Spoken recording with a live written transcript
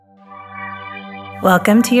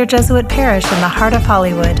Welcome to your Jesuit parish in the heart of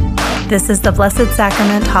Hollywood. This is the Blessed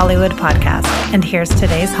Sacrament Hollywood podcast, and here's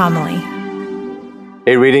today's homily.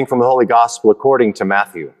 A reading from the Holy Gospel according to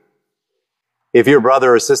Matthew. If your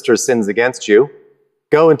brother or sister sins against you,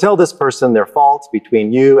 go and tell this person their fault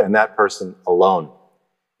between you and that person alone.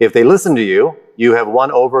 If they listen to you, you have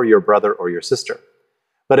won over your brother or your sister.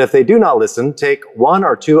 But if they do not listen, take one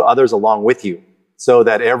or two others along with you, so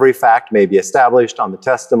that every fact may be established on the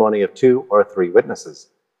testimony of 2 or 3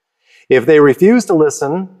 witnesses. If they refuse to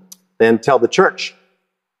listen, then tell the church.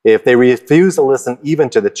 If they refuse to listen even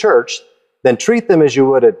to the church, then treat them as you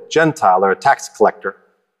would a Gentile or a tax collector.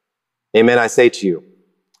 Amen, I say to you,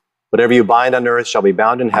 whatever you bind on earth shall be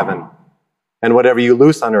bound in heaven, and whatever you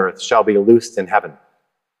loose on earth shall be loosed in heaven.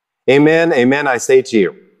 Amen, amen, I say to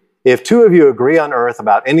you, if 2 of you agree on earth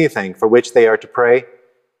about anything for which they are to pray,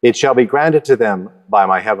 it shall be granted to them by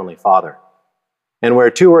my heavenly Father. And where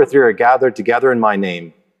 2 or 3 are gathered together in my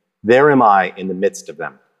name, there am I in the midst of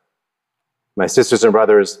them. My sisters and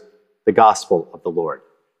brothers, the gospel of the Lord.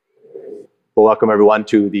 Well, welcome everyone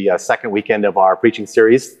to the second weekend of our preaching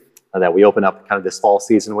series that we open up kind of this fall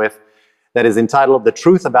season with, that is entitled The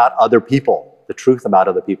Truth About Other People. The Truth About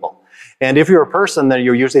Other People. And if you're a person, then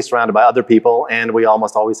you're usually surrounded by other people, and we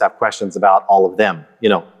almost always have questions about all of them. You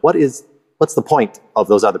know, what's the point of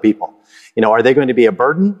those other people? You know, are they going to be a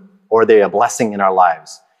burden or are they a blessing in our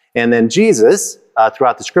lives? And then Jesus,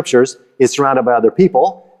 throughout the scriptures, is surrounded by other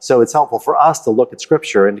people. So it's helpful for us to look at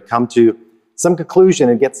scripture and to come to some conclusion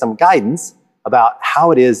and get some guidance about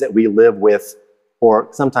how it is that we live with, or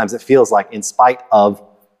sometimes it feels like in spite of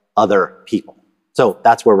other people. So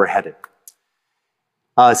that's where we're headed.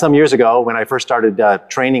 Some years ago, when I first started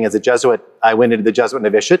training as a Jesuit, I went into the Jesuit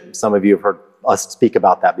novitiate. Some of you have heard us speak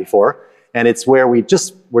about that before. And it's where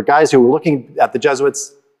we're guys who were looking at the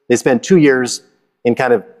Jesuits. They spend 2 years in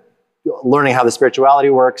kind of learning how the spirituality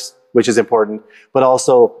works, which is important, but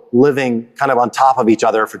also living kind of on top of each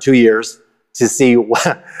other for 2 years to see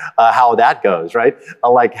how that goes, right?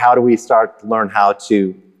 Like, how do we start to learn how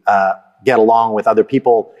to get along with other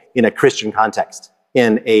people in a Christian context,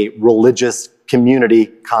 in a religious community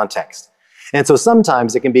context? And so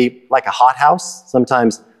sometimes it can be like a hothouse.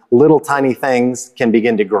 Sometimes little tiny things can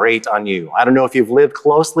begin to grate on you. I don't know if you've lived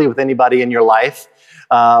closely with anybody in your life,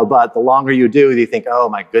 but the longer you do, you think, oh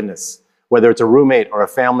my goodness, whether it's a roommate or a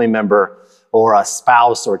family member or a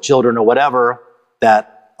spouse or children or whatever,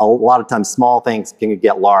 that a lot of times small things can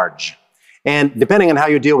get large. And depending on how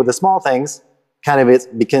you deal with the small things,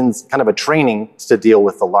 it becomes kind of a training to deal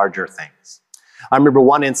with the larger things. I remember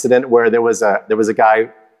one incident where there was a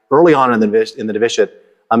guy early on in the novitiate,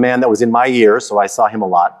 a man that was in my years, so I saw him a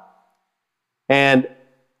lot. And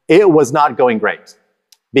it was not going great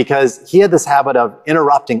because he had this habit of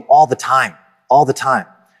interrupting all the time.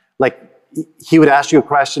 Like, he would ask you a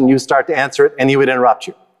question, you start to answer it, and he would interrupt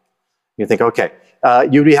you. You think, okay,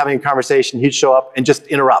 you'd be having a conversation, he'd show up and just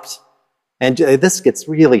interrupt. And this gets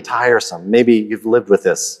really tiresome. Maybe you've lived with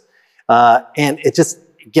this. And it just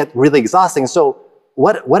gets really exhausting. So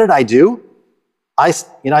what did I do? I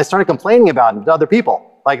started complaining about him to other people.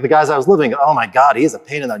 Like the guys I was living, oh my God, he's a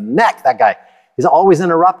pain in the neck, that guy. He's always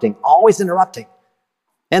interrupting.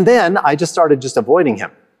 And then I just started avoiding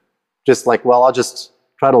him. Just like, well, I'll just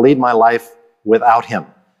try to lead my life without him.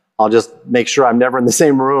 I'll just make sure I'm never in the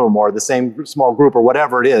same room or the same small group or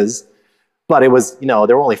whatever it is. But it was, there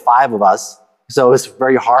were only 5 of us. So it was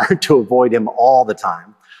very hard to avoid him all the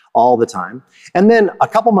time. And then a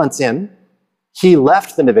couple months in, he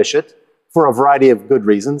left the novitiate for a variety of good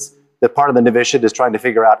reasons. That part of the novitiate is trying to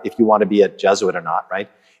figure out if you want to be a Jesuit or not, right?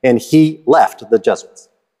 And he left the Jesuits.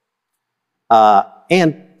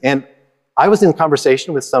 And I was in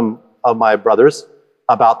conversation with some of my brothers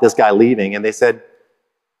about this guy leaving, and they said,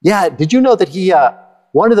 yeah, did you know that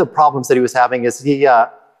one of the problems that he was having is he had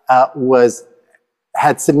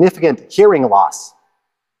significant hearing loss.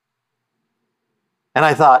 And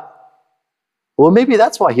I thought, well, maybe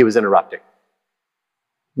that's why he was interrupting.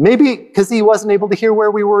 Maybe because he wasn't able to hear where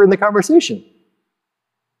we were in the conversation.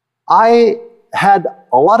 I had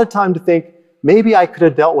a lot of time to think, maybe I could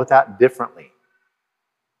have dealt with that differently.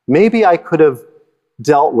 Maybe I could have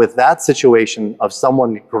dealt with that situation of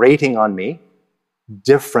someone grating on me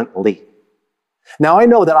differently. Now, I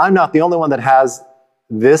know that I'm not the only one that has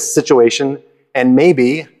this situation, and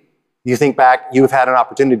maybe you think back, you've had an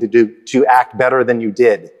opportunity to act better than you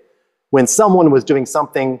did. When someone was doing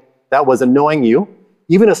something that was annoying you,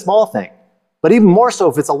 even a small thing, but even more so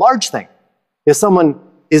if it's a large thing. If someone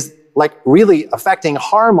is like really affecting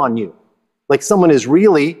harm on you, like someone is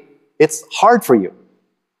really, it's hard for you.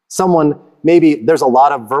 Someone, maybe there's a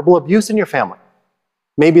lot of verbal abuse in your family.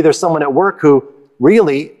 Maybe there's someone at work who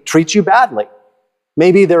really treat you badly.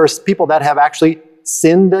 Maybe there are people that have actually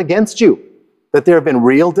sinned against you, that there have been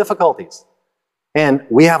real difficulties. And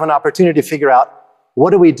we have an opportunity to figure out,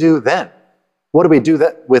 what do we do then? What do we do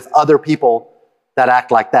that with other people that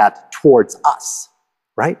act like that towards us,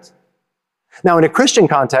 right? Now, in a Christian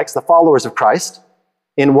context, the followers of Christ,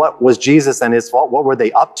 in what was Jesus and his fault, what were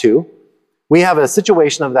they up to? We have a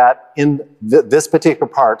situation of that in this particular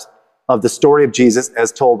part of the story of Jesus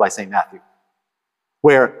as told by St. Matthew,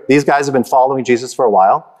 where these guys have been following Jesus for a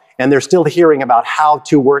while, and they're still hearing about how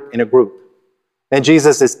to work in a group. And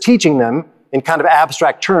Jesus is teaching them in kind of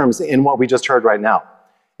abstract terms in what we just heard right now.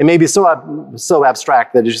 It may be so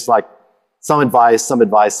abstract that it's just like some advice, some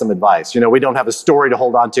advice, some advice. We don't have a story to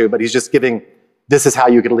hold on to, but he's just giving, this is how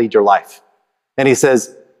you can lead your life. And he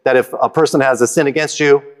says that if a person has a sin against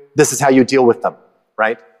you, this is how you deal with them,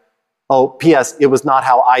 right? Oh, P.S., it was not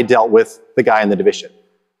how I dealt with the guy in the division.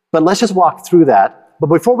 But let's just walk through that. But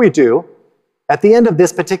before we do, at the end of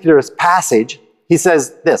this particular passage, he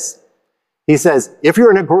says this. He says, if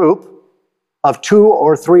you're in a group of 2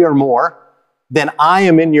 or 3 or more, then I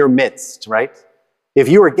am in your midst, right? If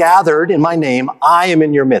you are gathered in my name, I am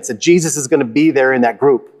in your midst. And Jesus is going to be there in that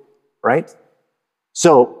group, right?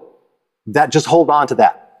 So just hold on to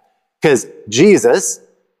that. Because Jesus,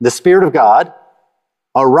 the Spirit of God,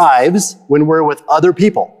 arrives when we're with other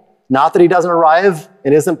people. Not that he doesn't arrive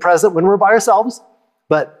and isn't present when we're by ourselves,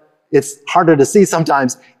 but it's harder to see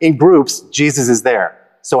sometimes in groups, Jesus is there.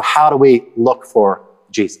 So how do we look for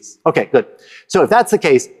Jesus? Okay, good. So if that's the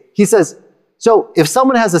case, he says, so if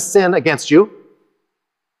someone has a sin against you,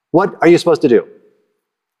 what are you supposed to do?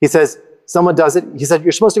 He says, someone does it. He said,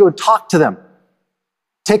 you're supposed to go talk to them.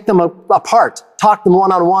 Take them apart. Talk them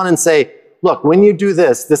one-on-one and say, look, when you do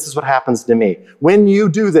this, this is what happens to me. When you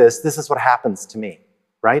do this, this is what happens to me,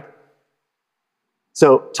 right?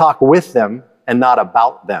 So talk with them and not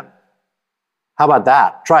about them. How about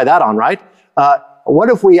that? Try that on, right? What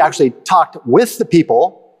if we actually talked with the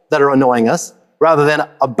people that are annoying us rather than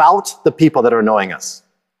about the people that are annoying us?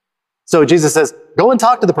 So Jesus says, go and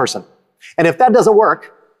talk to the person. And if that doesn't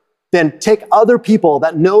work, then take other people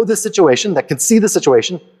that know the situation, that can see the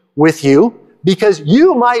situation with you, because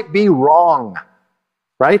you might be wrong,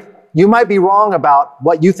 right? You might be wrong about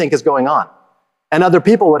what you think is going on. And other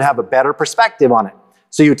people would have a better perspective on it.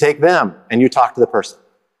 So you take them and you talk to the person.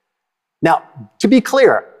 Now, to be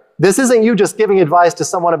clear, this isn't you just giving advice to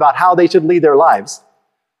someone about how they should lead their lives,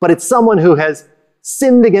 but it's someone who has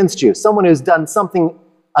sinned against you, someone who's done something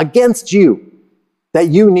against you that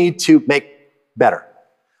you need to make better.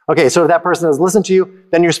 Okay, so if that person has listened to you,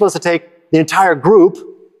 then you're supposed to take the entire group,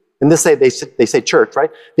 and they say church,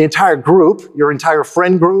 right? The entire group, your entire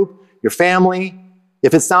friend group, your family.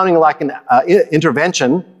 If it's sounding like an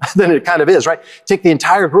intervention, then it kind of is, right? Take the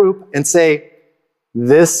entire group and say,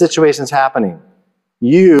 this situation's happening.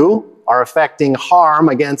 You are affecting harm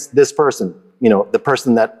against this person, the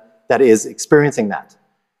person that is experiencing that.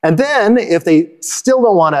 And then if they still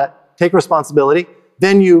don't want to take responsibility,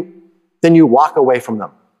 then you walk away from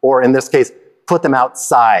them. Or in this case, put them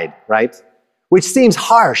outside, right? Which seems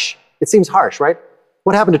harsh. It seems harsh, right?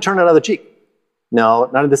 What happened to turn another cheek? No,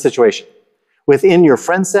 not in this situation. Within your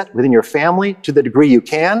friend set, within your family, to the degree you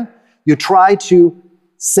can, you try to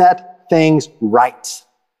set things right.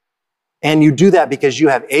 And you do that because you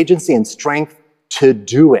have agency and strength to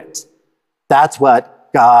do it. That's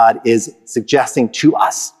what God is suggesting to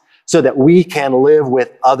us, so that we can live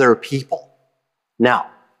with other people. Now,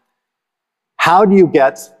 how do you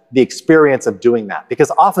get the experience of doing that?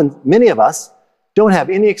 Because often, many of us don't have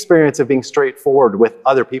any experience of being straightforward with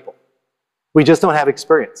other people. We just don't have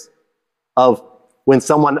experience of when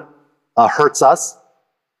someone hurts us,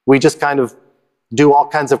 we just kind of do all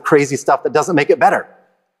kinds of crazy stuff that doesn't make it better,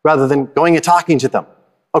 rather than going and talking to them.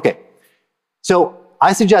 Okay, so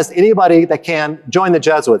I suggest anybody that can join the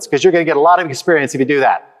Jesuits, because you're going to get a lot of experience if you do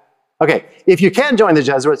that. Okay, if you can join the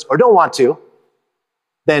Jesuits or don't want to,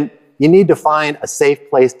 then you need to find a safe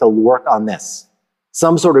place to work on this.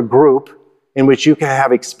 Some sort of group in which you can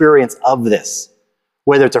have experience of this.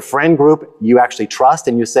 Whether it's a friend group you actually trust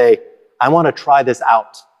and you say, I want to try this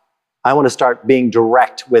out. I want to start being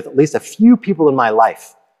direct with at least a few people in my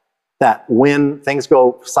life, that when things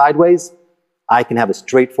go sideways, I can have a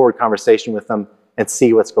straightforward conversation with them and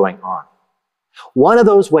see what's going on. One of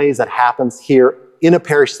those ways that happens here in a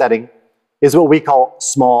parish setting is what we call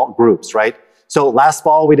small groups, right? So last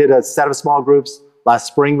fall, we did a set of small groups. Last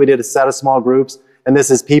spring, we did a set of small groups. And this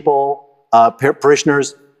is people,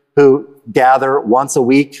 parishioners who gather once a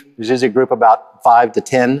week. There's usually a group of about 5 to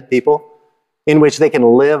 10 people in which they can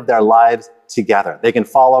live their lives together. They can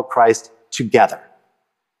follow Christ together.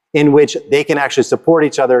 in which they can actually support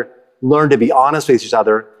each other, learn to be honest with each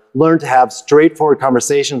other, learn to have straightforward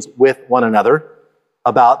conversations with one another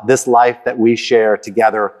about this life that we share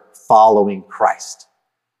together following Christ.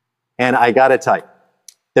 And I gotta tell you,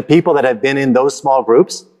 the people that have been in those small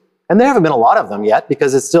groups, and there haven't been a lot of them yet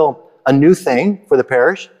because it's still a new thing for the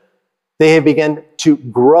parish, they have begun to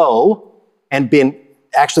grow and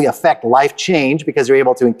actually affect life change because they're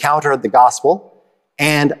able to encounter the gospel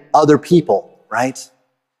and other people, right?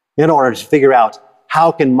 In order to figure out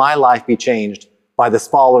how can my life be changed by this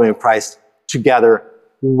following of Christ together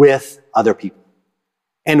with other people.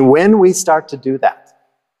 And when we start to do that,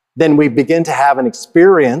 then we begin to have an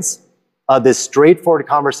experience of this straightforward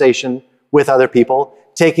conversation with other people,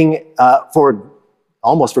 taking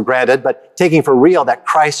almost for granted, but taking for real that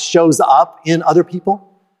Christ shows up in other people,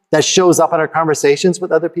 that shows up in our conversations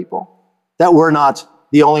with other people, that we're not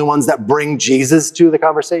the only ones that bring Jesus to the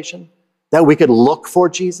conversation, that we could look for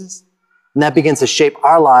Jesus, and that begins to shape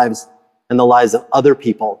our lives and the lives of other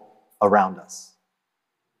people around us.